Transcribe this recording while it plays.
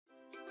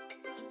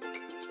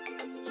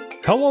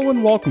Hello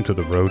and welcome to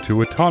The Road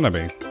to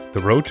Autonomy. The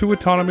Road to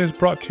Autonomy is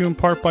brought to you in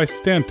part by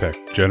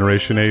Stantec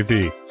Generation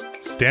AV.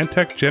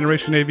 Stantec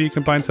Generation AV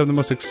combines some of the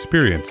most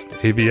experienced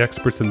AV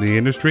experts in the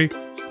industry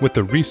with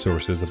the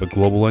resources of a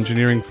global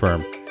engineering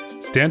firm.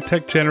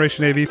 Stantec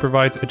Generation AV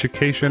provides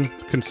education,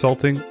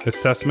 consulting,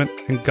 assessment,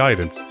 and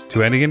guidance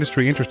to any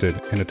industry interested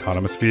in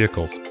autonomous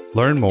vehicles.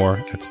 Learn more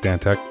at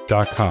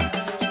stantec.com.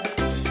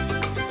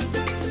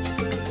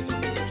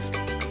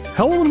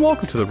 Hello and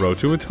welcome to The Road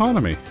to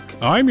Autonomy.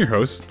 I'm your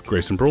host,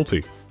 Grayson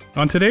Brulte.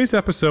 On today's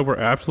episode, we're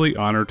absolutely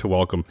honored to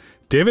welcome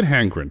David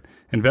Hanngren,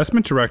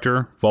 Investment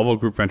Director, Volvo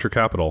Group Venture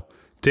Capital.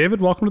 David,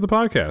 welcome to the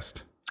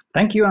podcast.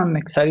 Thank you. I'm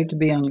excited to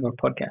be on your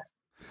podcast.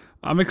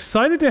 I'm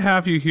excited to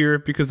have you here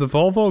because the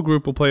Volvo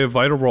Group will play a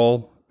vital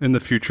role in the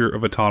future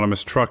of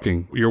autonomous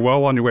trucking. You're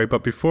well on your way,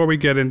 but before we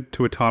get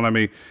into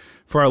autonomy,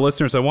 for our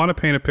listeners, I want to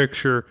paint a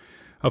picture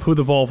of who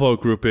the Volvo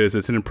Group is.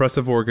 It's an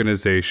impressive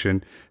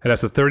organization. It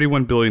has a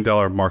 $31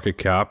 billion market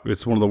cap.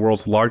 It's one of the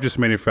world's largest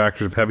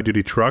manufacturers of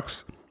heavy-duty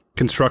trucks,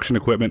 construction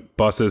equipment,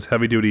 buses,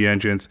 heavy-duty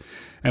engines,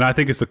 and I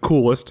think it's the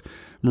coolest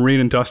marine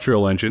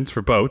industrial engines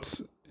for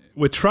boats,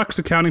 with trucks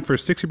accounting for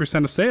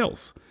 60% of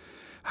sales.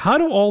 How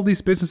do all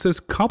these businesses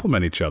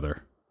complement each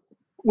other?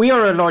 We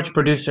are a large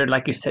producer,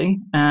 like you say,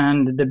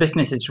 and the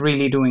business is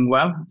really doing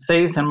well.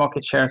 Sales and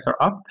market shares are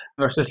up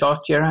versus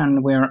last year,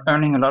 and we're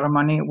earning a lot of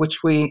money, which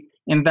we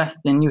invest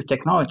in new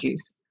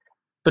technologies.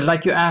 But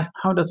like you asked,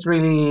 how does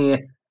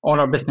really all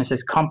our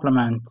businesses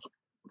complement?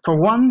 For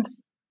once,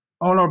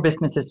 all our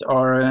businesses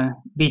are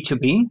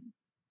B2B,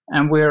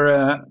 and we're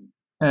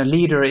a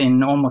leader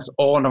in almost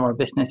all of our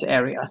business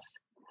areas.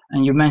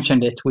 And you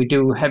mentioned it, we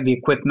do heavy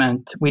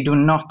equipment. We do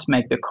not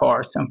make the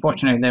cars.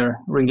 Unfortunately, they're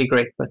really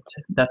great, but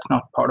that's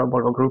not part of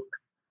Volvo Group.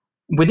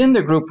 Within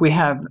the group, we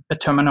have a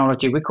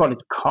terminology. We call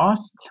it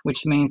CAST,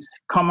 which means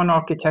Common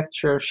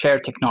Architecture,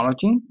 Shared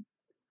Technology,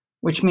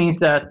 which means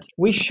that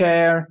we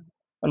share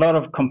a lot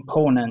of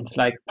components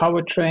like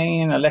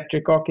powertrain,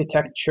 electric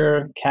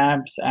architecture,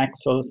 cabs,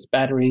 axles,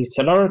 batteries.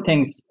 A lot of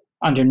things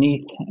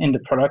underneath in the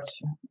products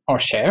are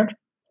shared,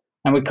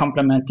 and we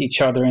complement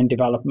each other in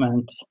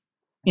development.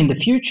 In the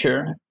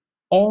future,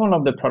 all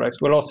of the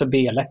products will also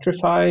be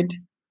electrified.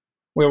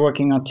 We're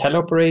working on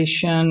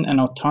teleoperation and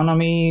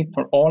autonomy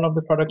for all of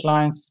the product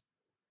lines.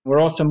 We're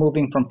also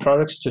moving from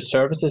products to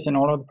services in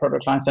all of the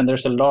product lines, and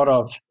there's a lot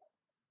of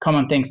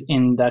common things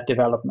in that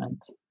development.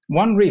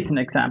 One recent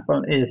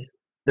example is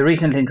the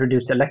recently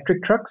introduced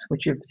electric trucks,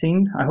 which you've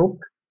seen, I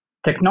hope.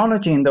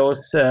 Technology in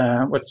those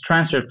was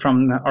transferred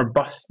from our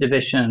bus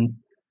division,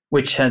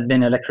 which had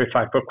been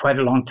electrified for quite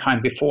a long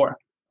time before.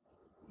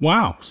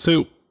 Wow.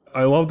 So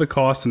I love the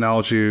cost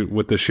analogy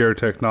with the shared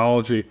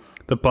technology,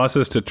 the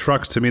buses to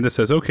trucks. To me, that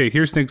says, okay,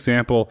 here's an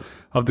example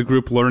of the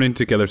group learning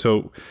together.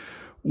 So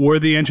were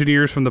the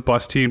engineers from the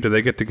bus team, do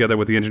they get together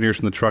with the engineers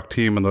from the truck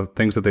team and the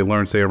things that they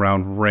learned, say,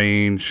 around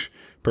range,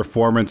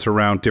 performance,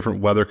 around different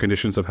weather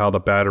conditions of how the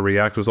battery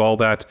acts? Was all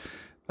that,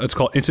 it's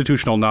called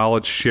institutional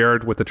knowledge,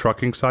 shared with the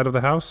trucking side of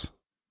the house?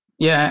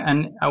 Yeah,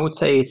 and I would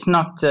say it's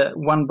not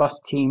one bus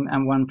team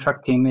and one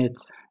truck team.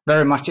 It's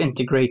very much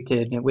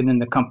integrated within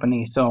the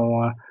company.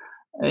 So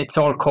it's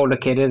all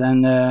co-located,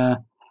 and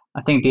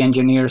I think the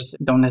engineers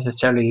don't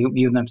necessarily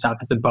view themselves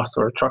as a bus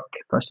or a truck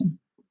person.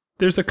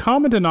 There's a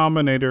common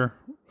denominator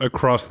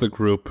across the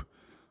group.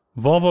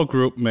 Volvo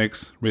Group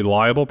makes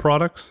reliable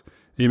products.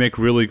 You make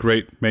really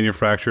great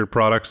manufactured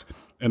products.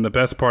 And the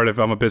best part, if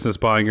I'm a business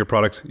buying your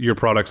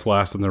products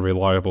last and they're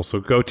reliable.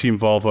 So go Team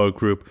Volvo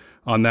Group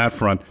on that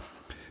front.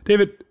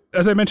 David,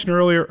 as I mentioned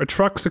earlier,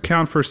 trucks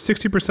account for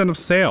 60% of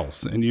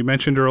sales. And you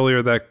mentioned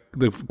earlier that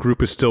the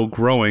group is still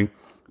growing.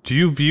 Do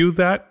you view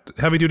that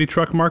heavy-duty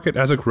truck market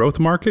as a growth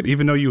market,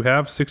 even though you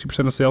have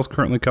 60% of sales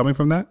currently coming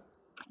from that?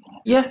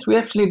 Yes, we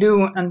actually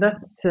do. And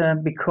that's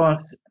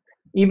because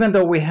even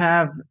though we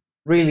have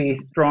really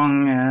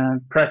strong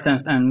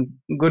presence and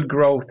good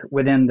growth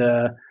within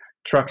the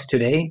trucks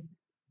today,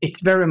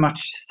 it's very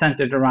much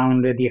centered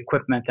around the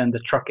equipment and the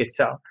truck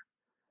itself.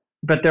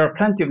 But there are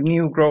plenty of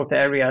new growth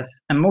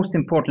areas. And most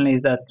importantly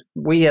is that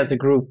we as a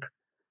group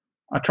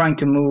are trying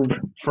to move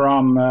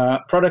from a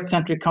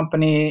product-centric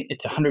company.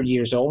 It's 100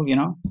 years old,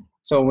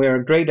 So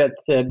we're great at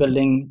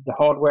building the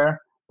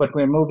hardware, but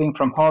we're moving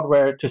from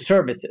hardware to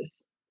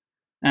services.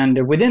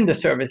 And within the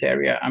service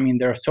area,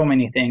 there are so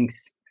many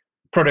things.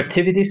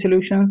 Productivity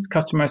solutions.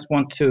 Customers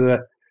want to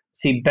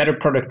see better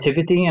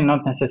productivity and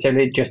not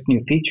necessarily just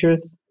new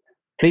features.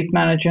 Fleet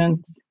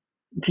management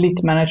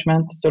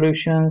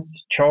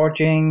solutions,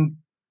 charging,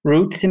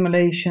 route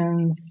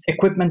simulations,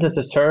 equipment as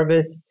a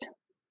service.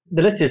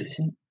 The list is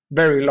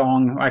very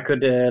long. I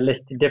could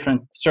list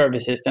different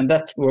services, and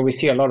that's where we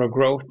see a lot of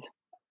growth.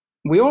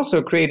 We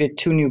also created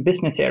 2 new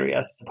business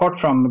areas. Apart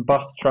from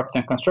bus, trucks,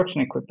 and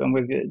construction equipment,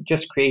 we've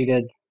just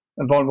created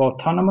Volvo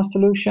Autonomous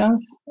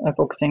Solutions,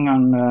 focusing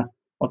on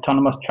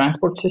autonomous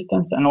transport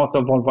systems, and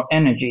also Volvo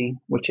Energy,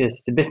 which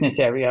is the business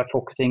area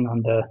focusing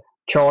on the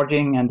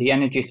charging and the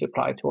energy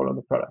supply to all of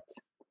the products.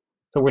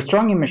 So we're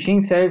strong in machine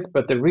sales,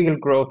 but the real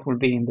growth will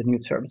be in the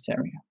new service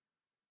area.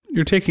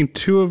 You're taking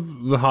two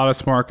of the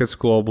hottest markets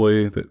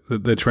globally,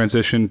 the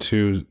transition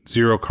to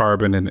zero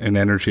carbon and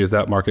energy as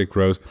that market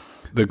grows,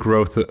 the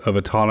growth of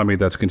autonomy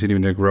that's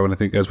continuing to grow. And I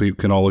think as we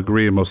can all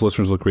agree, and most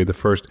listeners will agree, the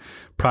first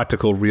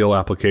practical real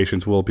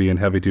applications will be in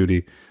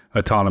heavy-duty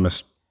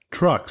autonomous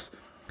trucks.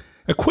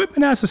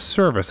 Equipment as a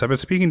service. I've been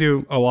speaking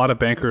to a lot of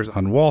bankers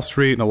on Wall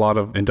Street and a lot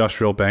of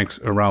industrial banks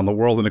around the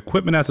world, and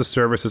equipment as a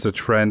service is a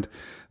trend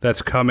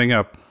that's coming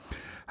up.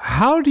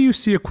 How do you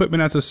see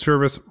equipment as a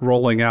service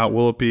rolling out?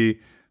 Will it be,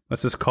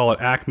 let's just call it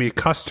Acme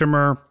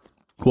customer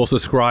will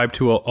subscribe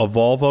to a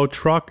Volvo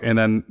truck and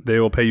then they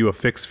will pay you a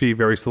fixed fee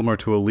very similar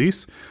to a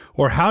lease?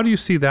 Or how do you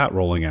see that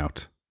rolling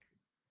out?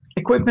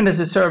 Equipment as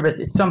a service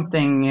is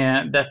something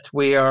that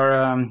we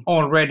are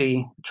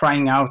already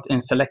trying out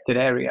in selected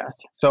areas.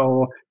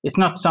 So it's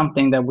not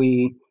something that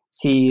we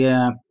see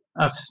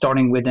us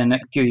starting within a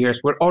few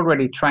years. We're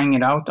already trying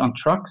it out on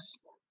trucks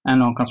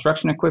and on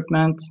construction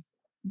equipment.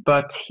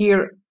 But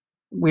here,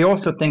 we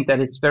also think that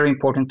it's very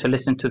important to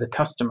listen to the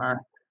customer.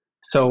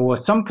 So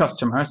some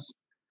customers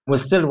will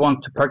still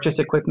want to purchase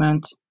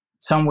equipment.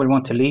 Some will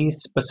want to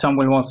lease, but some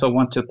will also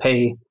want to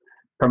pay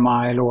per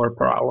mile or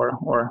per hour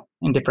or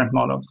in different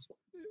models.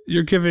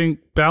 You're giving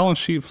balance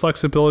sheet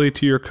flexibility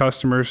to your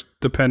customers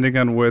depending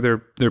on where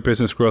their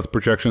business growth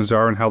projections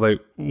are and how they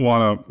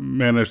want to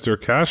manage their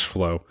cash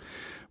flow.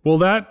 Will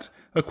that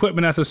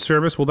equipment as a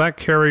service, will that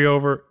carry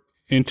over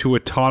into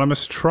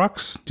autonomous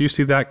trucks? Do you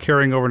see that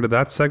carrying over into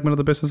that segment of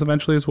the business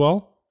eventually as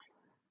well?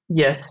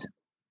 Yes.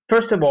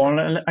 First of all,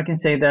 I can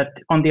say that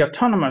on the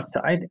autonomous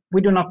side,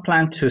 we do not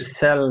plan to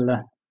sell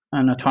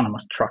an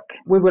autonomous truck.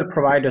 We will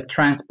provide a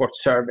transport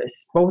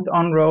service, both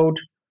on-road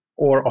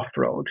or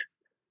off-road.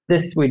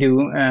 This we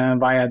do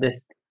via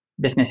this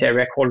business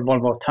area called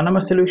Volvo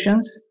Autonomous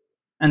Solutions.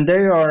 And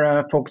they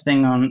are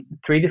focusing on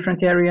three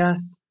different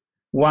areas.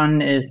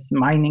 One is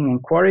mining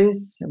and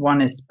quarries,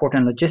 one is port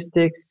and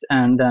logistics,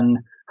 and then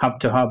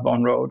hub-to-hub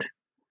on-road.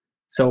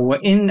 So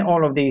in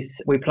all of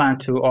these, we plan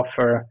to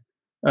offer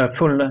a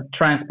full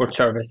transport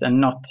service and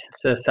not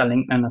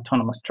selling an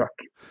autonomous truck.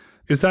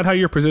 Is that how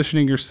you're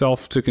positioning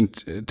yourself to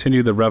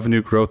continue the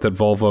revenue growth that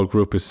Volvo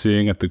Group is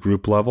seeing at the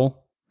group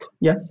level?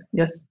 Yes,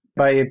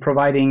 by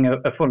providing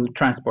a full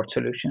transport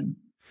solution.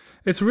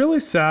 It's really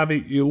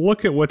savvy. You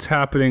look at what's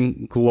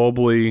happening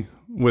globally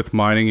with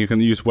mining. You can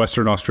use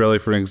Western Australia,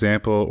 for an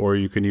example, or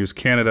you can use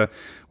Canada,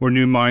 where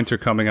new mines are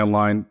coming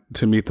online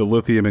to meet the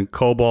lithium and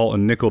cobalt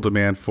and nickel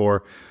demand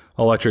for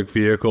electric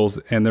vehicles.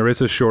 And there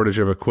is a shortage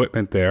of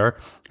equipment there.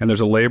 And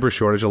there's a labor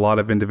shortage. A lot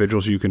of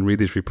individuals, you can read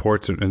these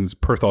reports in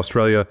Perth,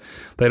 Australia,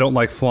 they don't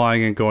like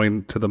flying and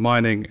going to the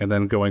mining and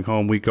then going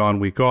home week on,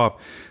 week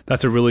off.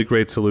 That's a really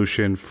great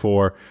solution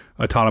for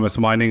autonomous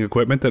mining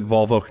equipment that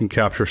Volvo can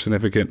capture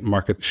significant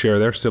market share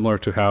there, similar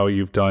to how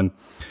you've done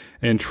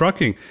in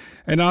trucking.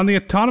 And on the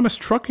autonomous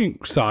trucking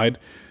side,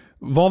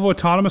 Volvo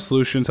Autonomous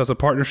Solutions has a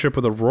partnership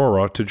with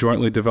Aurora to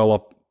jointly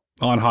develop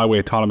on-highway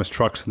autonomous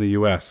trucks in the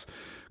U.S.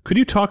 Could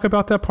you talk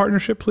about that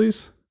partnership,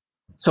 please?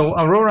 So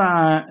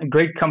Aurora, a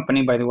great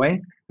company, by the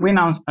way. We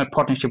announced a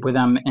partnership with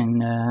them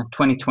in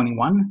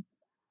 2021,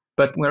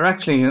 but we're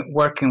actually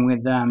working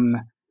with them.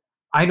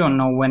 I don't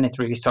know when it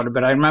really started,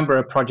 but I remember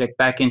a project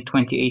back in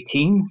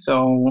 2018.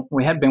 So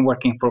we had been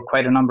working for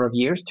quite a number of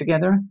years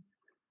together.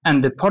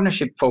 And the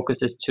partnership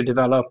focuses to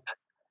develop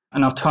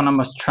an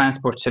autonomous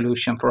transport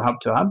solution for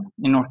hub-to-hub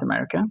in North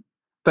America.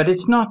 But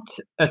it's not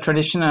a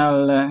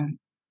traditional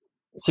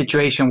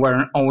situation where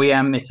an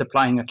OEM is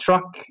supplying a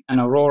truck and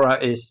Aurora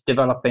is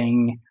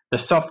developing the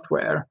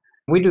software.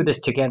 We do this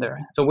together.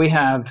 So we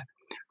have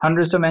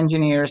hundreds of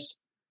engineers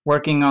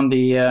working on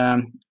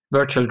the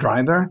virtual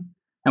driver,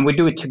 and we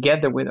do it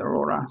together with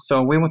Aurora.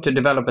 So we want to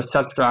develop a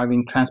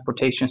self-driving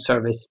transportation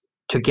service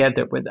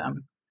together with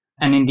them.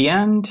 And in the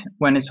end,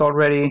 when it's all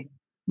ready,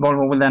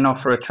 Volvo will then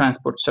offer a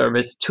transport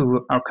service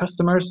to our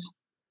customers.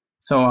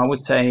 So I would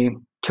say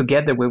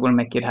together we will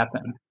make it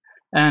happen.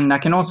 And I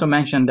can also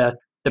mention that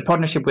the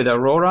partnership with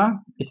Aurora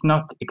is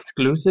not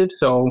exclusive.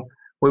 So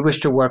we wish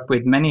to work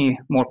with many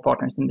more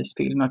partners in this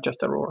field, not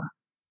just Aurora.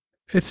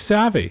 It's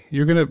savvy.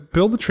 You're going to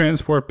build a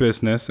transport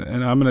business,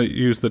 and I'm going to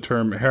use the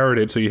term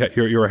heritage. So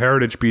you're a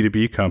heritage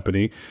B2B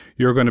company.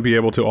 You're going to be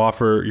able to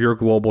offer your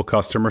global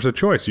customers a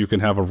choice. You can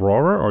have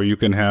Aurora, or you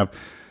can have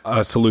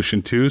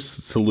Solution 2,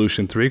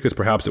 Solution 3, because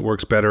perhaps it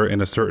works better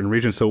in a certain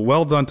region. So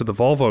well done to the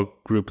Volvo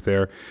Group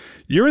there.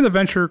 You're in the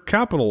venture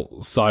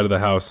capital side of the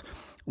house.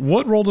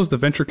 What role does the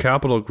venture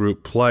capital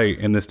group play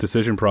in this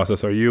decision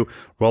process? Are you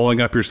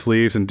rolling up your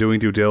sleeves and doing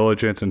due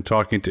diligence and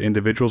talking to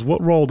individuals?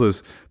 What role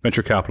does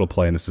venture capital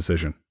play in this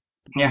decision?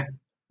 Yeah,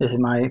 this is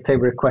my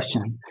favorite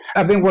question.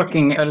 I've been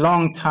working a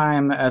long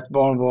time at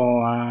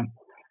Volvo.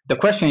 The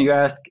question you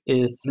ask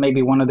is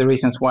maybe one of the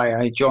reasons why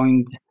I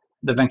joined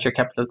the venture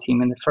capital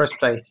team in the first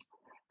place.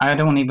 I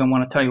don't even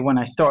want to tell you when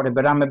I started,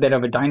 but I'm a bit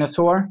of a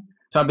dinosaur.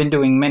 So I've been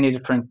doing many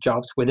different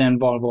jobs within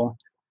Volvo.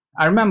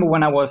 I remember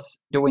when I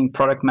was doing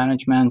product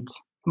management,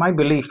 my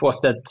belief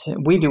was that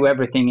we do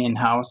everything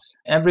in-house.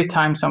 Every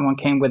time someone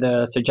came with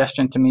a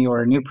suggestion to me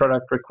or a new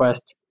product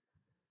request,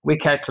 we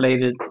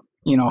calculated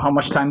how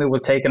much time it will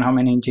take and how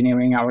many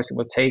engineering hours it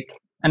will take.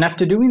 And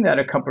after doing that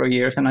a couple of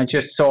years, and I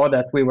just saw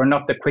that we were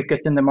not the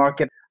quickest in the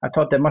market, I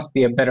thought there must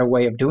be a better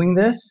way of doing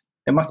this.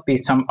 There must be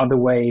some other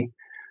way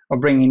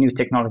of bringing new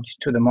technology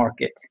to the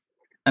market.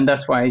 And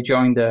that's why I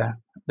joined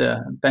the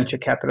venture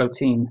capital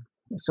team.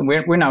 So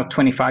we're now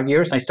 25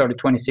 years. I started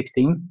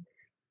 2016,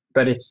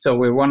 but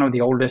we're one of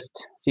the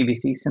oldest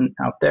CVCs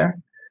out there.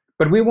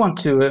 But we want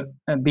to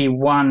be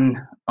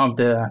one of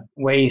the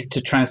ways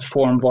to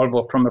transform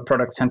Volvo from a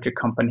product-centric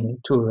company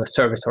to a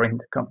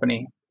service-oriented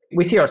company.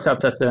 We see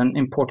ourselves as an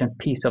important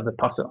piece of the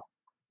puzzle.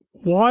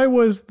 Why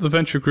was the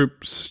venture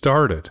group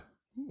started?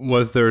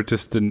 Was there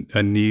just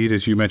a need,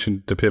 as you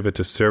mentioned, to pivot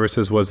to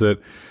services? Was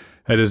it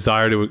a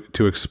desire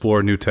to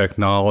explore new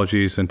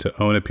technologies and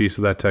to own a piece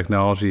of that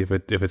technology if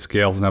it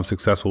scales and have a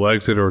successful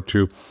exit, or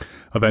to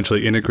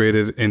eventually integrate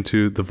it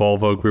into the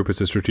Volvo Group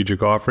as a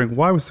strategic offering?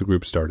 Why was the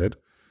group started?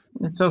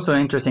 It's also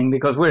interesting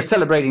because we're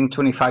celebrating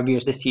 25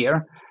 years this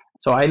year.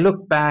 So I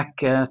look back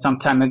some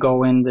time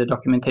ago in the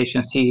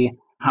documentation, see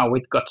how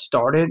it got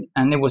started,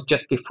 and it was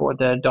just before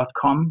the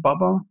dot-com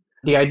bubble.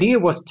 The idea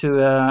was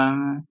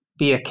to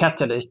be a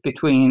catalyst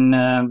between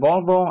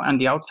Volvo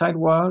and the outside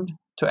world,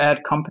 to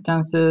add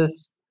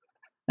competences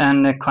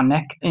and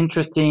connect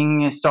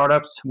interesting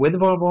startups with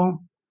Volvo.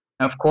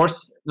 Of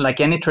course,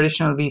 like any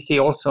traditional VC,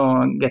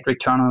 also get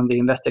return on the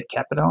invested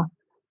capital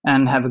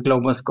and have a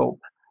global scope.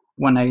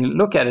 When I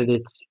look at it,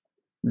 it's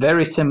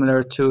very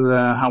similar to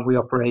how we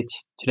operate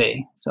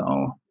today.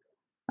 So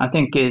I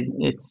think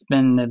it's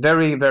been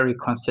very, very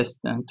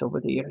consistent over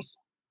the years.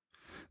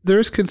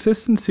 There's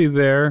consistency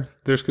there.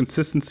 There's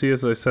consistency,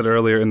 as I said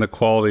earlier, in the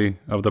quality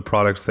of the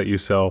products that you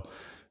sell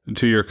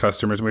to your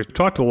customers. And we've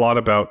talked a lot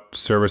about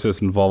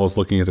services, and Volvo's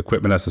looking at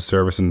equipment as a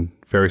service in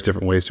various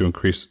different ways to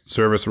increase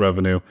service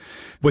revenue.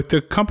 With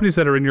the companies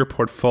that are in your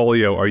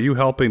portfolio, are you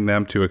helping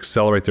them to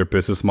accelerate their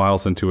business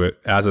models into it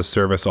as a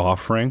service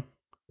offering?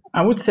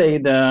 I would say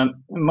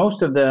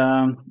most of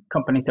the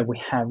companies that we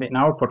have in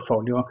our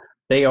portfolio,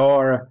 they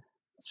are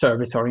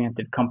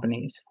service-oriented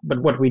companies.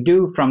 But what we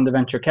do from the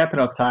venture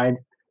capital side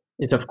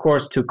is, of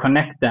course, to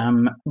connect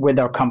them with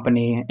our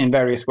company in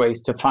various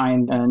ways to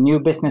find new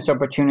business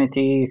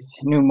opportunities,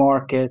 new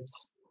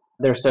markets.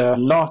 There's a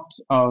lot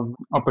of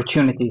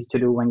opportunities to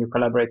do when you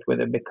collaborate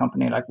with a big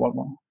company like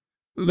Volvo.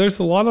 There's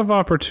a lot of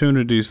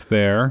opportunities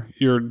there.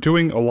 You're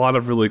doing a lot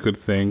of really good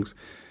things.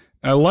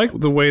 I like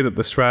the way that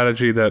the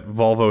strategy that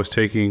Volvo is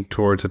taking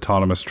towards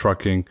autonomous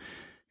trucking.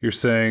 You're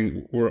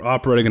saying we're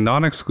operating a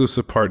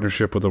non-exclusive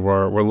partnership with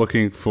Aurora. We're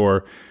looking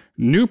for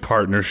new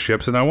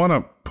partnerships. And I want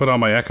to put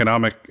on my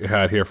economic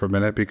hat here for a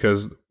minute,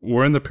 because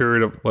we're in the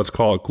period of, let's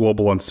call it,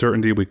 global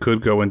uncertainty. We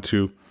could go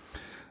into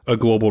a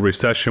global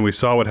recession. We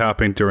saw what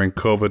happened during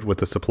COVID with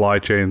the supply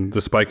chain,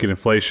 the spike in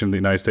inflation in the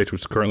United States,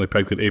 which is currently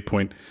pegged at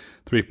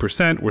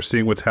 8.3%. We're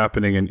seeing what's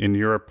happening in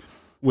Europe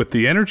with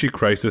the energy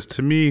crisis.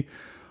 To me,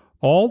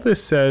 all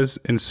this says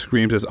and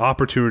screams is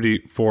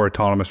opportunity for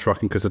autonomous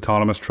trucking, because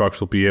autonomous trucks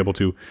will be able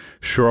to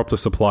shore up the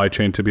supply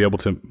chain to be able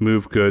to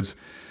move goods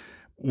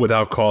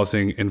without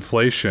causing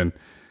inflation.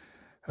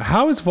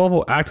 How is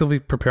Volvo actively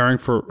preparing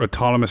for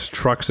autonomous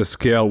trucks to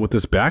scale with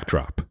this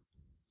backdrop?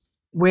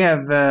 We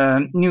have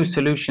new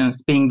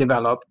solutions being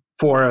developed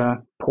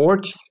for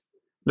ports,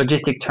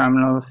 logistic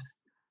terminals,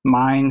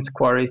 mines,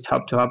 quarries,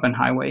 hub-to-hub, and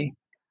highway.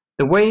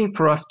 The way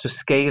for us to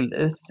scale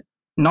this,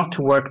 not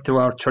to work through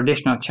our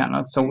traditional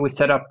channels. So we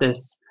set up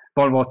this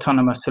Volvo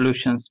Autonomous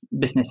Solutions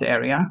business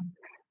area,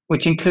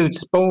 which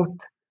includes both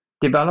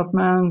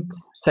development,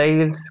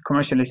 sales,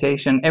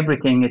 commercialization.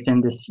 Everything is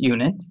in this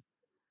unit.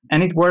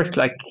 And it works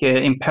like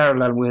in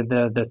parallel with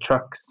the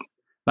trucks,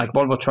 like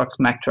Volvo Trucks,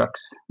 Mack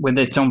Trucks, with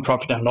its own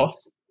profit and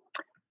loss.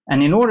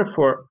 And in order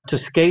to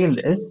scale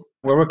this,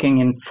 we're working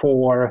in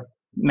 4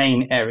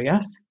 main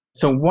areas.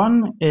 So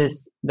one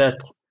is that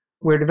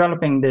we're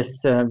developing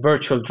this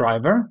virtual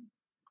driver.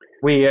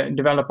 We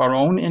develop our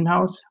own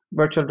in-house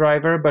virtual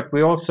driver, but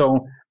we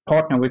also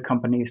partner with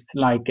companies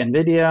like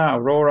NVIDIA,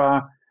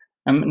 Aurora,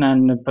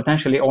 and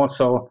potentially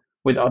also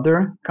with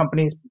other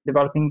companies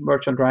developing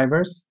virtual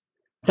drivers.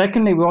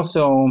 Secondly, we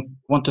also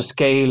want to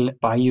scale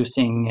by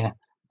using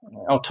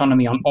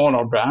autonomy on all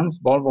our brands,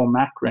 Volvo,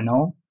 Mack,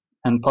 Renault,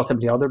 and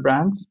possibly other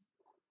brands.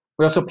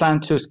 We also plan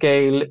to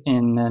scale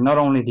in not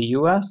only the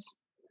US,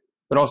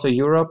 but also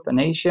Europe and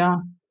Asia.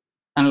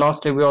 And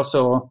lastly, we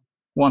also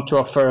want to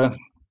offer a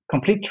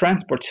complete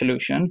transport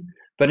solution.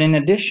 But in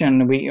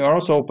addition, we are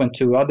also open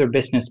to other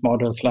business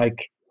models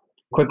like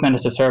equipment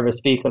as a service,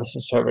 vehicle as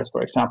a service,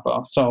 for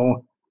example.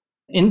 So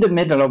in the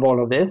middle of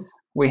all of this,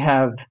 we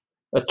have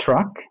a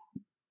truck,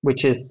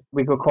 which is,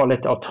 we could call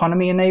it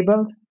autonomy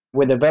enabled,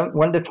 with a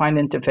well-defined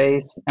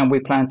interface. And we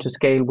plan to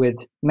scale with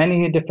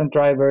many different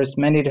drivers,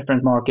 many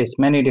different markets,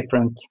 many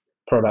different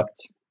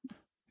products.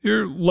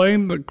 You're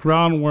laying the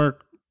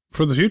groundwork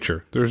for the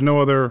future. There's no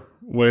other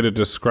way to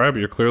describe it.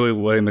 You're clearly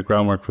laying the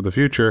groundwork for the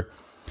future.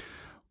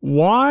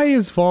 Why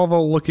is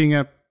Volvo looking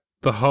at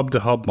the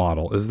hub-to-hub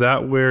model? Is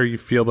that where you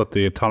feel that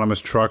the autonomous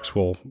trucks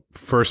will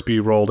first be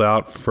rolled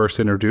out, first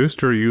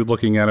introduced, or are you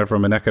looking at it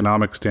from an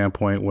economic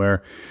standpoint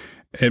where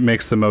it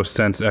makes the most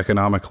sense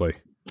economically.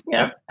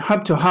 Yeah,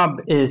 hub to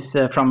hub is,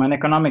 from an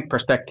economic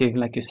perspective,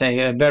 like you say,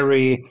 a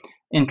very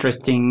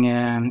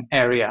interesting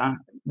area.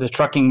 The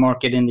trucking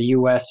market in the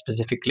US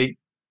specifically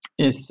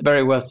is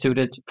very well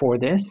suited for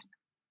this.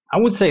 I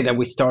would say that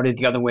we started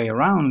the other way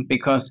around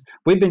because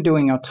we've been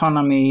doing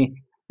autonomy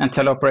and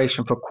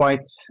teleoperation for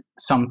quite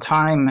some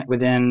time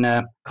within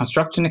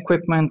construction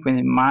equipment,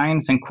 within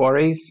mines and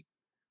quarries.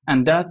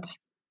 And that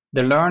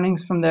the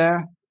learnings from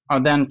there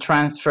are then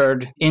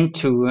transferred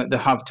into the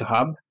hub to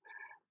hub.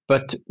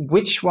 But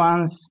which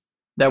ones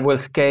that will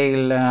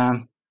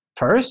scale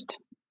first,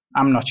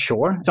 I'm not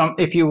sure. So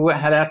if you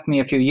had asked me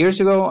a few years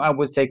ago, I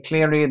would say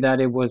clearly that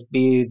it would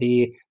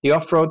be the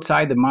off-road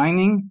side, the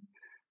mining.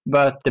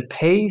 But the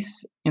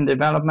pace in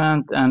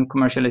development and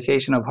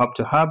commercialization of hub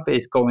to hub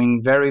is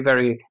going very,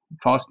 very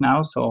fast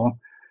now. So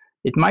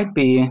it might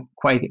be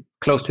quite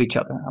close to each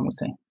other, I would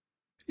say.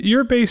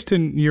 You're based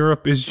in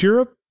Europe. Is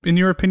Europe, in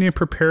your opinion,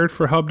 prepared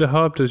for hub to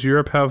hub? Does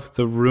Europe have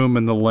the room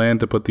and the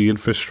land to put the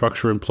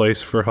infrastructure in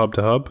place for hub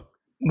to hub?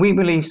 We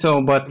believe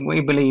so, but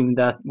we believe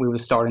that we will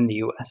start in the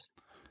US.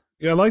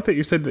 Yeah, I like that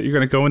you said that you're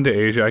going to go into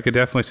Asia. I could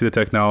definitely see the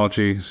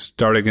technology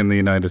starting in the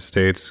United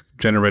States,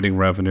 generating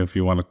revenue, if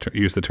you want to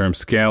use the term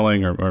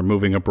scaling, or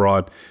moving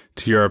abroad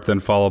to Europe,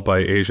 then followed by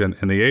Asia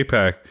and the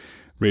APAC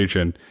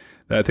region.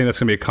 I think that's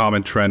going to be a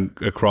common trend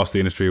across the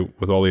industry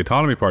with all the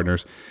autonomy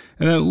partners.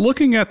 And then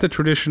looking at the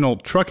traditional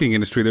trucking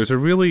industry, there's a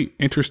really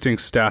interesting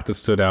stat that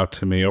stood out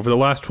to me. Over the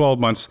last 12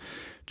 months,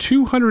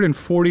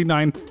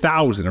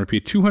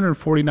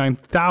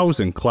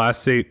 249,000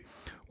 Class 8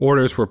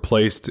 orders were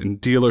placed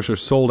and dealers are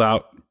sold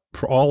out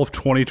for all of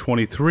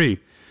 2023.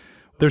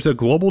 There's a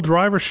global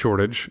driver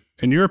shortage.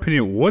 In your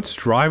opinion, what's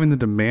driving the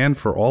demand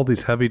for all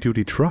these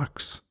heavy-duty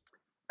trucks?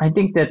 I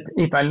think that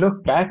if I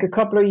look back a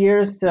couple of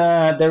years,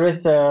 there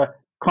is a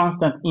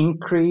constant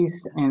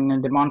increase in the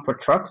demand for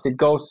trucks. It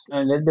goes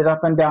a little bit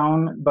up and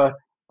down, but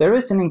there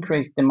is an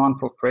increased demand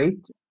for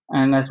freight.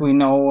 And as we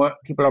know,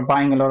 people are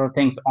buying a lot of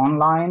things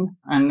online.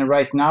 And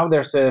right now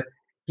there's a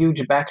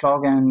huge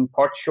backlog and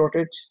part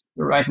shortage.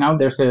 Right now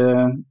there's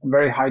a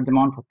very high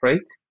demand for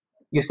freight.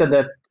 You said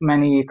that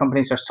many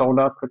companies are sold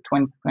out for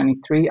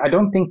 2023. I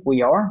don't think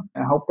we are.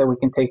 I hope that we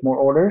can take more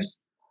orders.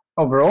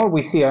 Overall,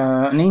 we see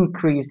an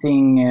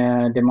increasing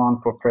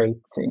demand for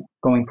freight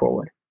going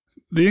forward.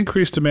 The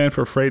increased demand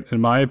for freight,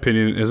 in my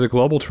opinion, is a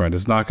global trend.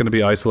 It's not going to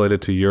be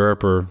isolated to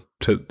Europe or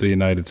to the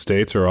United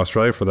States or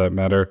Australia for that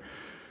matter.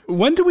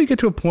 When do we get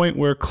to a point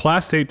where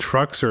Class 8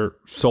 trucks are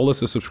sold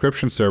as a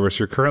subscription service?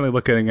 You're currently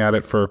looking at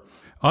it for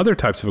other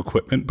types of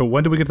equipment, but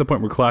when do we get to the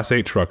point where Class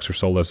 8 trucks are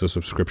sold as a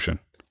subscription?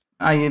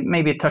 I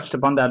maybe touched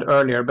upon that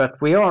earlier, but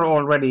we are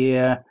already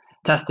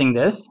testing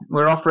this.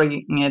 We're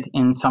offering it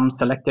in some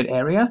selected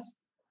areas.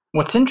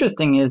 What's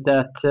interesting is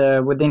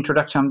that with the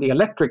introduction of the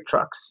electric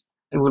trucks,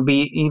 it will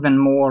be even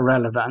more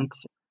relevant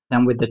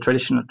than with the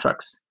traditional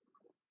trucks.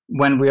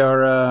 When we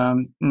are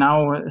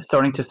now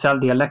starting to sell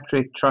the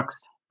electric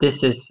trucks,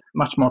 this is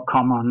much more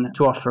common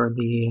to offer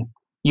the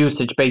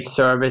usage-based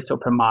service or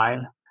per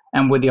mile.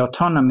 And with the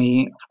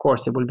autonomy, of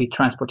course, it will be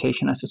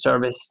transportation as a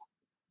service.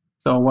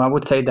 So I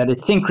would say that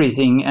it's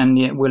increasing, and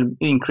it will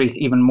increase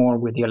even more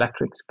with the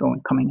electrics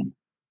coming in.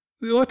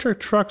 The electric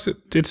trucks,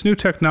 it's new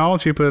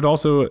technology, but it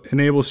also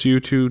enables you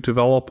to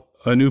develop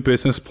a new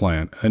business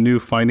plan, a new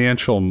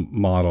financial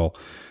model.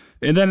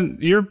 And then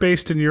you're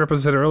based in Europe,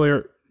 as I said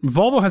earlier.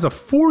 Volvo has a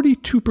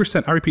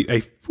 42%, I repeat,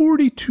 a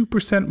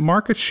 42%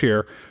 market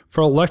share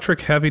for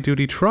electric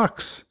heavy-duty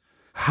trucks.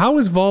 How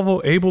is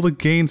Volvo able to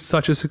gain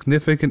such a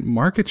significant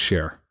market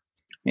share?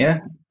 Yeah,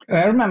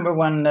 I remember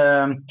when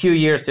a few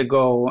years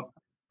ago,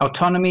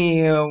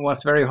 autonomy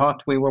was very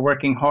hot. We were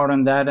working hard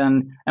on that.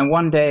 And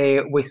one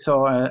day we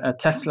saw a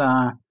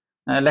Tesla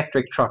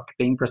electric truck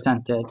being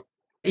presented.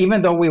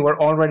 Even though we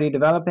were already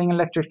developing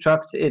electric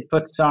trucks, it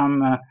put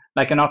some,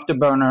 like an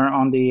afterburner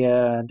on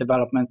the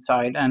development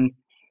side. And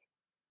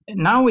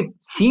now it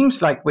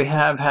seems like we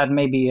have had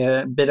maybe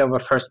a bit of a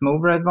first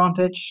mover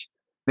advantage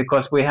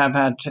because we have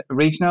had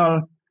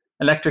regional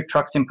electric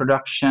trucks in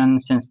production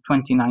since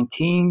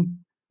 2019.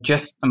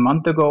 Just a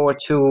month ago or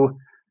two,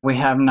 we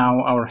have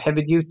now our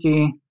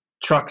heavy-duty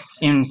trucks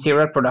in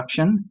serial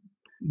production.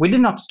 We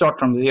did not start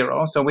from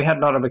zero, so we had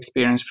a lot of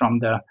experience from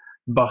the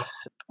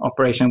bus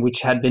operation,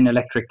 which had been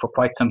electric for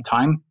quite some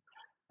time.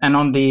 And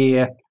on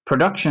the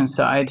production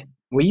side,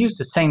 we use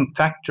the same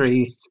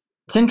factories.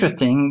 It's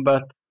interesting,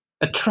 but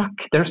a truck,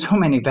 there's so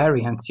many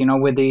variants,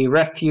 with the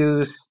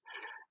refuse,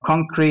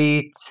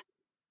 concrete,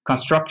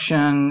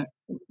 construction.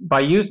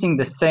 By using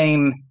the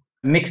same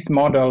mixed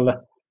model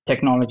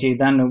technology,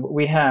 then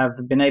we have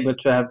been able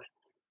to have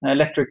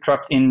electric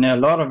trucks in a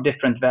lot of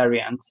different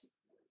variants.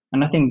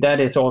 And I think that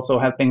is also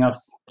helping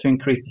us to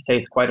increase the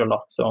sales quite a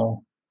lot.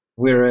 So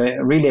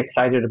we're really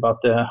excited about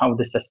how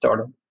this has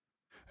started.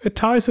 It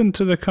ties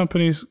into the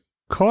company's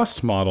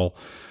cost model.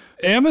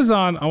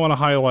 Amazon, I want to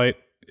highlight,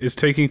 is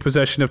taking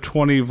possession of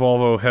 20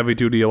 Volvo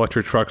heavy-duty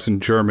electric trucks in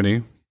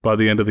Germany by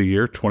the end of the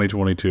year,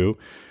 2022.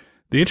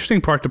 The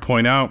interesting part to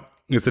point out,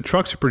 is the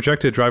trucks are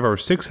projected to drive over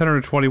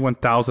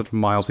 621,000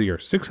 miles a year.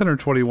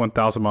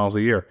 621,000 miles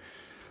a year.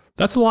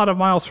 That's a lot of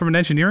miles from an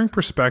engineering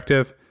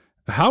perspective.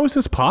 How is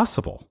this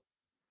possible?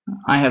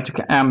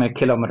 I'm a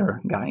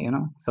kilometer guy,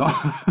 so,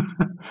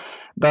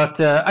 but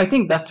I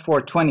think that's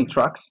for 20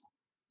 trucks.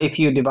 If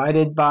you divide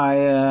it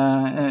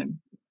by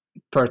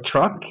per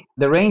truck,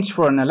 the range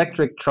for an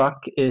electric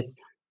truck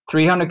is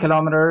 300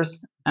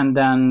 kilometers. And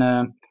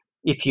then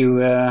if you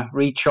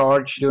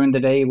recharge during the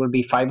day, it will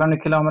be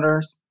 500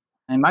 kilometers.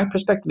 In my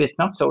perspective, it's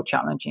not so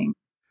challenging.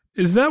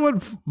 Is that what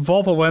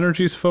Volvo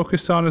Energy is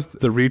focused on, is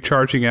the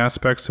recharging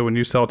aspect? So when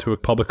you sell to a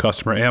public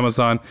customer,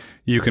 Amazon,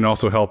 you can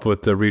also help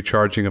with the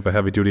recharging of a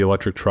heavy-duty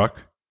electric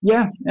truck?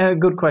 Yeah,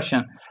 good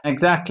question.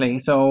 Exactly.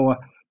 So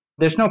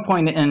there's no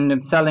point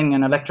in selling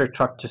an electric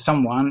truck to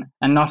someone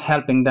and not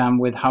helping them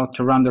with how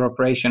to run their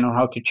operation or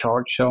how to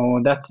charge.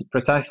 So that's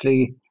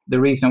precisely the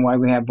reason why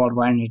we have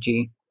Volvo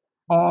Energy,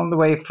 all the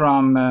way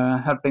from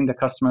helping the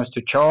customers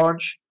to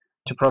charge,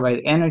 to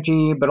provide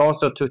energy, but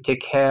also to take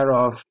care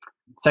of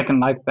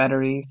second life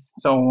batteries.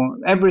 So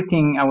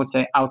everything, I would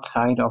say,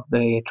 outside of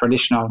the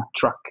traditional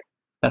truck.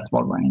 That's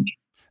Volvo Energy.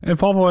 And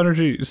Volvo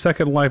Energy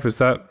Second Life,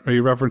 are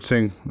you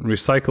referencing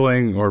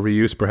recycling or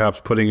reuse, perhaps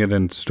putting it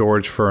in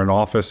storage for an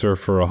office or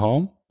for a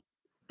home?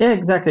 Yeah,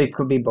 exactly. It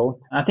could be both.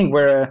 I think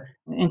we're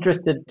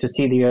interested to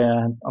see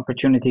the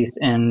opportunities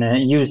in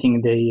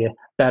using the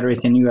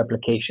batteries in new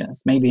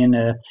applications, maybe in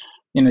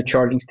a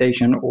charging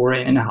station or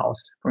in a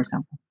house, for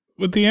example.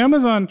 With the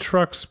Amazon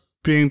trucks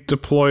being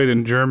deployed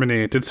in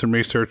Germany, I did some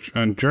research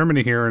on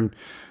Germany here, and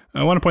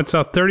I want to point this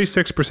out.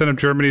 36% of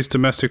Germany's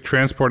domestic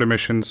transport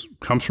emissions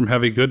comes from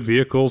heavy good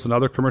vehicles and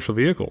other commercial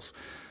vehicles.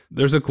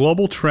 There's a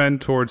global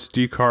trend towards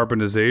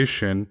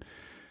decarbonization.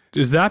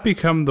 Does that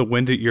become the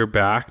wind at your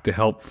back to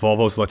help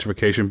Volvo's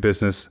electrification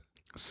business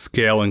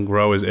scale and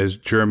grow as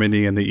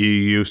Germany and the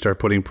EU start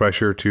putting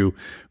pressure to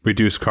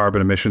reduce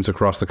carbon emissions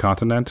across the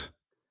continent?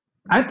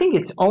 I think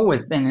it's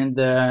always been in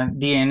the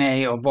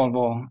DNA of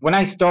Volvo. When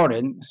I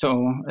started,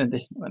 so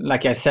this,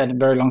 like I said, a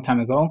very long time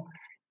ago,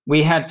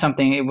 we had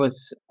something,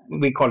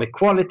 we call it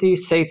quality,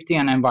 safety,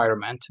 and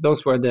environment.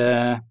 Those were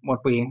what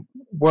we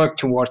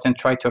worked towards and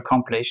tried to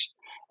accomplish.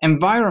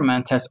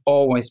 Environment has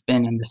always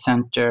been in the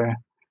center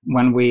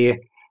when we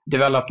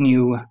develop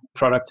new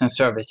products and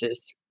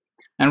services.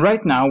 And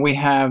right now we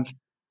have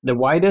the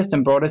widest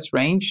and broadest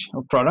range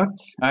of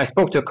products. I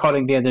spoke to a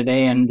colleague the other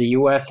day in the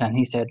US, and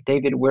he said,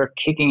 "David, we're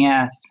kicking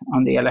ass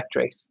on the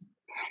electrics."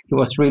 He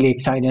was really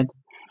excited.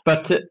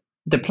 But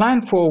the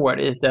plan forward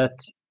is that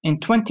in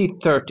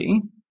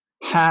 2030,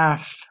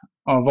 half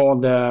of all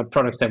the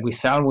products that we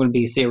sell will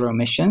be zero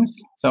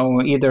emissions.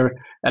 So either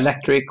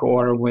electric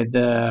or with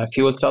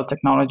fuel cell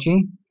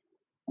technology.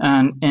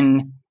 And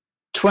in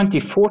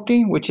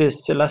 2040, which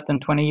is less than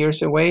 20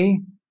 years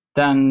away,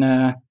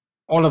 then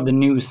all of the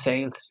new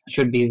sales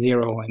should be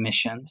zero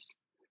emissions.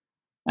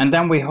 And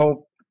then we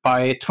hope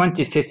by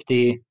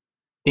 2050,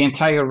 the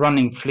entire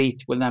running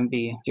fleet will then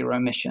be zero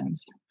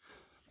emissions.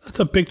 That's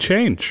a big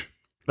change.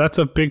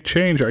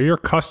 Are your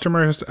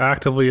customers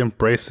actively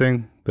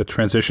embracing the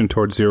transition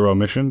towards zero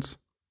emissions?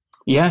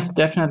 Yes,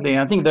 definitely.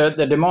 I think the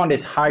demand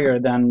is higher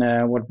than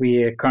what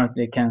we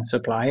currently can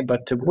supply,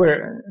 but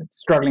we're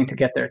struggling to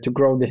get there, to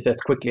grow this as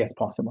quickly as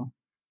possible.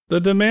 The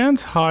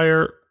demand's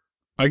higher.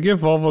 I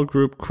give Volvo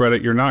Group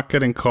credit. You're not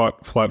getting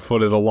caught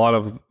flat-footed. A lot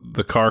of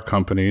the car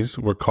companies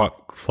were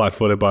caught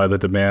flat-footed by the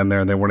demand there,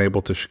 and they weren't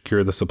able to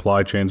secure the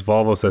supply chains.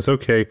 Volvo says,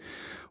 okay,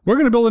 we're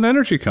going to build an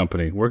energy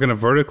company. We're going to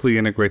vertically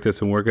integrate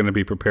this, and we're going to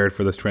be prepared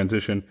for this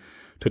transition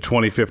to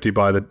 2050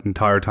 by the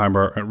entire time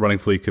our running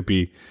fleet could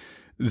be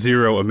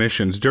zero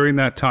emissions. During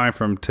that time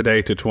from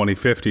today to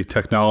 2050,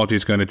 technology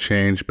is going to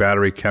change.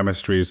 Battery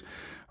chemistries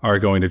are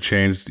going to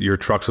change. Your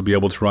trucks will be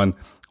able to run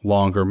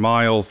longer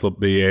miles. They'll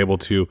be able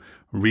to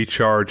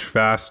recharge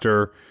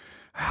faster.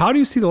 How do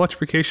you see the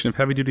electrification of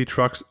heavy-duty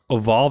trucks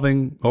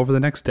evolving over the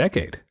next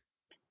decade?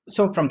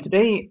 So from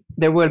today,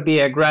 there will be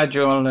a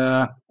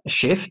gradual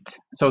shift.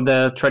 So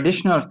the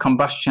traditional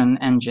combustion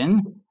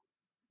engine,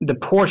 the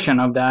portion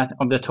of that,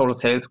 of the total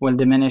sales, will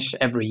diminish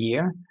every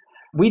year.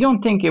 We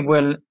don't think it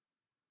will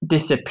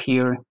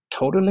disappear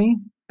totally,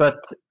 but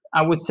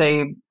I would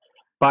say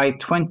by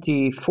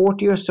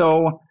 2040 or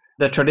so,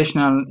 the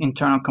traditional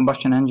internal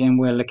combustion engine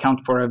will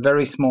account for a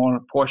very small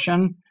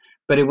portion,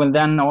 but it will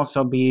then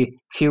also be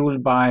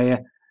fueled by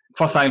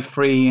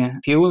fossil-free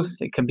fuels.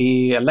 It could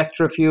be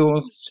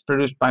electrofuels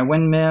produced by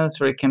windmills,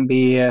 or it can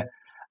be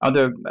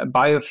other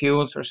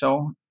biofuels or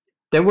so.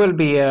 There will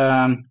be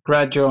a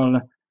gradual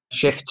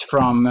shift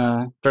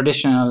from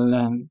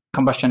traditional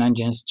combustion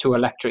engines to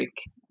electric,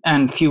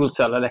 and fuel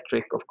cell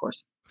electric, of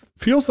course.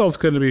 Fuel cell is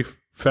going to be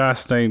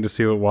fascinating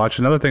to watch.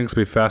 Another thing that's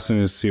going to be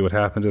fascinating to see what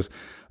happens is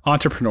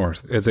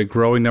entrepreneurs. There's a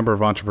growing number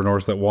of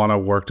entrepreneurs that want to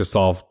work to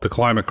solve the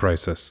climate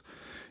crisis.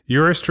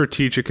 You're a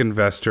strategic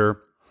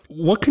investor.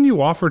 What can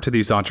you offer to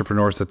these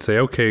entrepreneurs that say,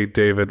 okay,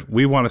 David,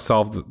 we want to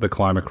solve the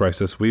climate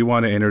crisis. We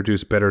want to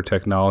introduce better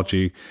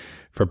technology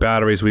for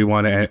batteries. We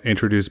want to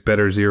introduce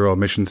better zero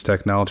emissions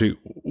technology.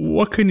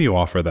 What can you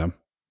offer them?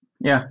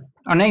 Yeah,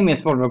 Our name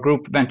is Volvo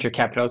Group Venture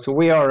Capital, so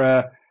we are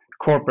a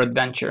corporate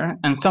venture,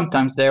 and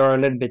sometimes they are a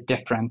little bit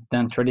different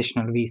than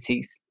traditional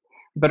VCs.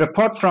 But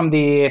apart from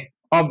the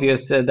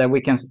obvious that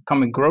we can come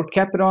with growth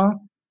capital,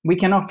 we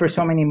can offer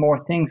so many more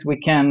things. We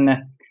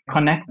can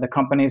connect the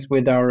companies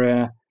with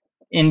our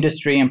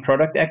industry and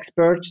product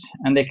experts,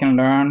 and they can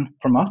learn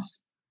from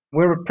us.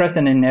 We're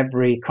present in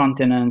every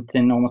continent,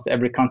 in almost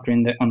every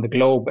country on the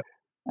globe,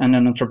 and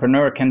an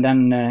entrepreneur can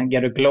then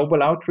get a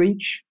global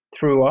outreach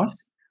through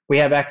us. We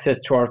have access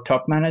to our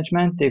top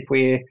management.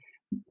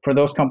 For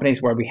those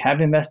companies where we have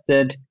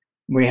invested,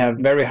 we have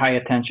very high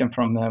attention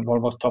from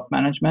Volvo's top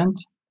management.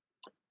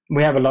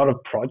 We have a lot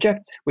of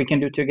projects we can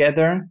do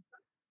together,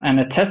 and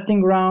a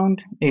testing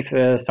ground if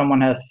someone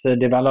has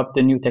developed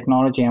a new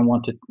technology and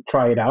want to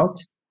try it out.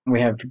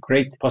 We have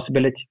great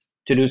possibility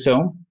to do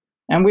so.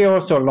 And we are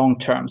also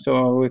long-term,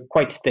 so we're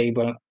quite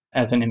stable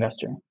as an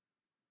investor.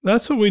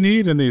 That's what we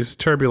need in these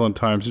turbulent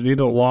times. You need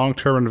a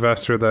long-term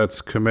investor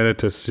that's committed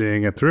to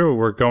seeing it through.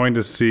 We're going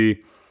to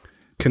see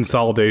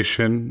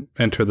consolidation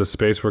enter the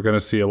space. We're going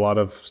to see a lot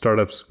of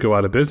startups go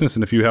out of business.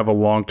 And if you have a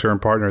long-term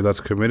partner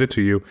that's committed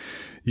to you,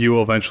 you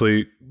will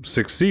eventually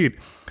succeed.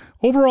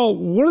 Overall,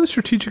 what are the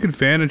strategic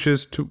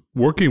advantages to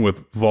working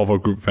with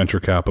Volvo Group Venture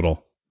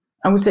Capital?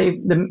 I would say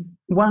the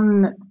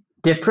one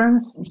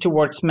difference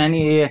towards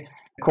many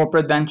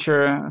corporate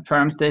venture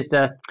firms is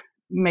that,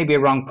 maybe a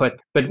wrong put,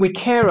 but we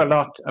care a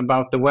lot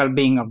about the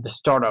well-being of the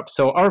startup.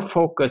 So our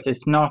focus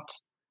is not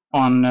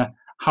on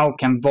how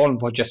can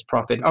Volvo just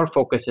profit. Our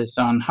focus is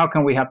on how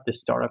can we help the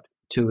startup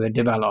to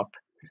develop.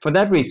 For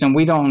that reason,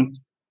 we don't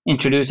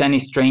introduce any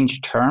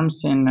strange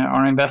terms in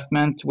our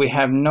investment. We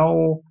have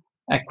no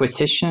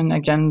acquisition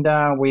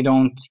agenda. We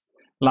don't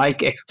like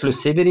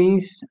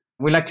exclusivities.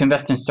 We like to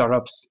invest in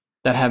startups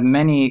that have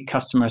many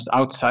customers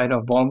outside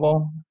of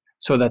Volvo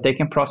so that they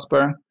can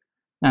prosper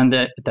and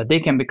that they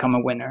can become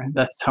a winner.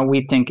 That's how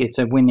we think it's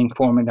a winning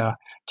formula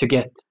to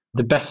get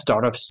the best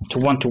startups to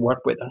want to work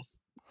with us.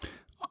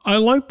 I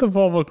like the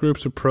Volvo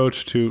Group's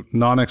approach to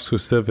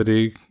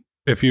non-exclusivity.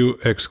 If you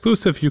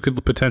exclusive, you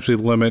could potentially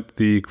limit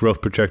the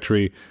growth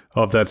trajectory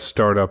of that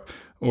startup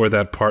or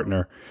that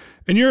partner.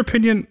 In your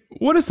opinion,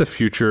 what is the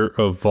future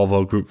of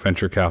Volvo Group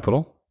Venture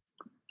Capital?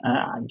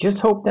 I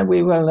just hope that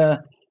we will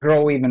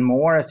grow even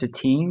more as a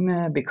team,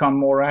 become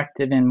more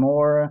active in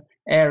more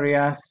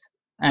areas,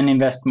 and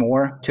invest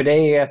more.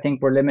 Today, I think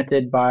we're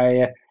limited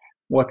by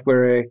what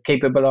we're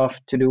capable of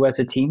to do as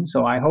a team.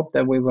 So I hope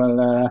that we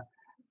will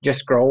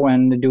just grow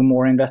and do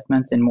more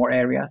investments in more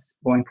areas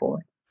going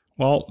forward.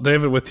 Well,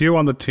 David, with you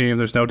on the team,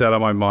 there's no doubt in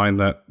my mind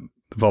that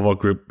the Volvo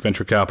Group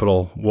Venture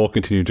Capital will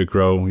continue to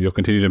grow. You'll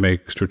continue to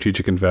make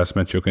strategic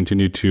investments. You'll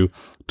continue to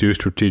do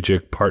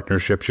strategic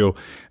partnerships.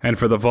 And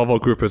for the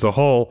Volvo Group as a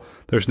whole,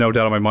 there's no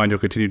doubt in my mind you'll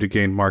continue to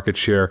gain market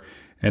share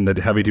in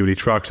the heavy-duty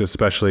trucks,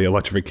 especially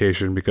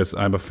electrification, because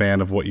I'm a fan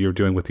of what you're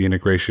doing with the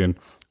integration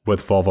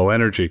with Volvo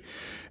Energy.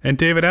 And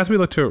David, as we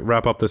look to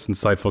wrap up this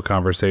insightful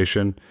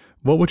conversation,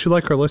 what would you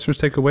like our listeners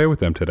to take away with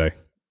them today?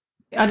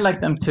 I'd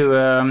like them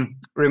to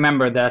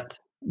remember that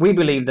we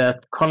believe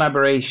that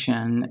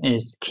collaboration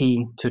is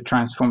key to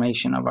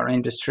transformation of our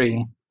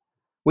industry.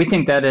 We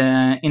think that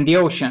in the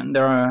ocean,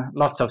 there are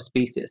lots of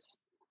species,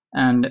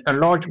 and a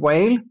large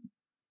whale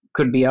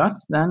could be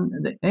us. Then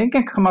they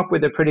can come up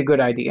with a pretty good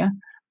idea,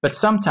 but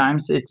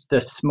sometimes it's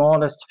the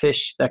smallest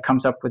fish that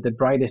comes up with the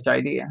brightest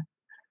idea.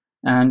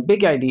 And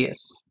big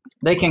ideas,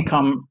 they can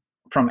come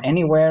from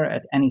anywhere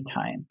at any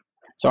time.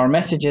 So our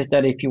message is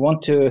that if you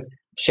want to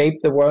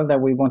shape the world that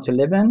we want to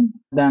live in,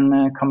 then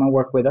come and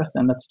work with us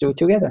and let's do it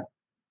together.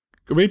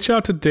 Reach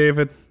out to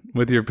David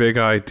with your big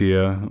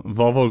idea.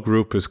 Volvo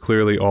Group is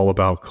clearly all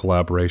about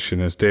collaboration.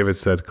 As David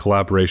said,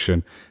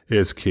 collaboration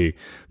is key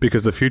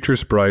because the future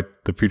is bright,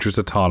 the future is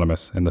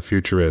autonomous, and the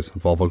future is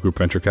Volvo Group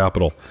Venture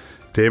Capital.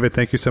 David,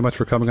 thank you so much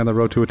for coming on the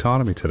Road to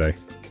Autonomy today.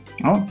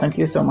 Oh, thank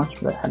you so much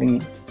for having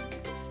me.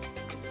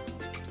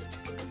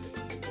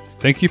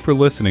 Thank you for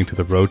listening to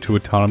the Road to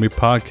Autonomy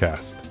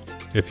podcast.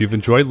 If you've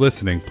enjoyed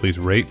listening, please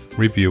rate,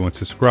 review, and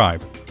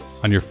subscribe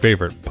on your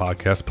favorite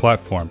podcast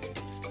platform.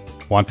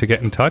 Want to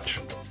get in touch?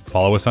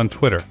 Follow us on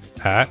Twitter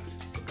at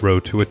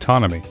Road to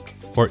Autonomy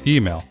or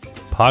email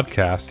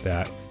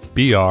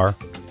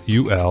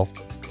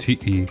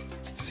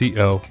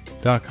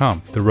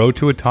podcast@brulteco.com. The Road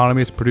to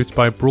Autonomy is produced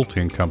by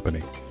Brulte &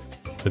 Company.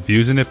 The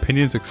views and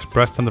opinions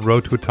expressed on the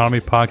Road to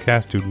Autonomy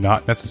podcast do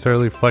not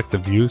necessarily reflect the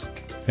views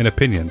and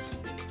opinions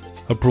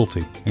of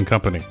Brulte &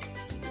 Company.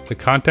 The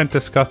content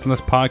discussed on this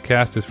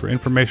podcast is for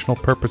informational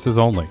purposes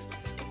only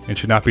and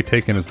should not be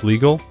taken as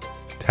legal,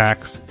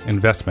 tax,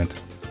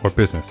 investment, or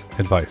business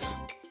advice.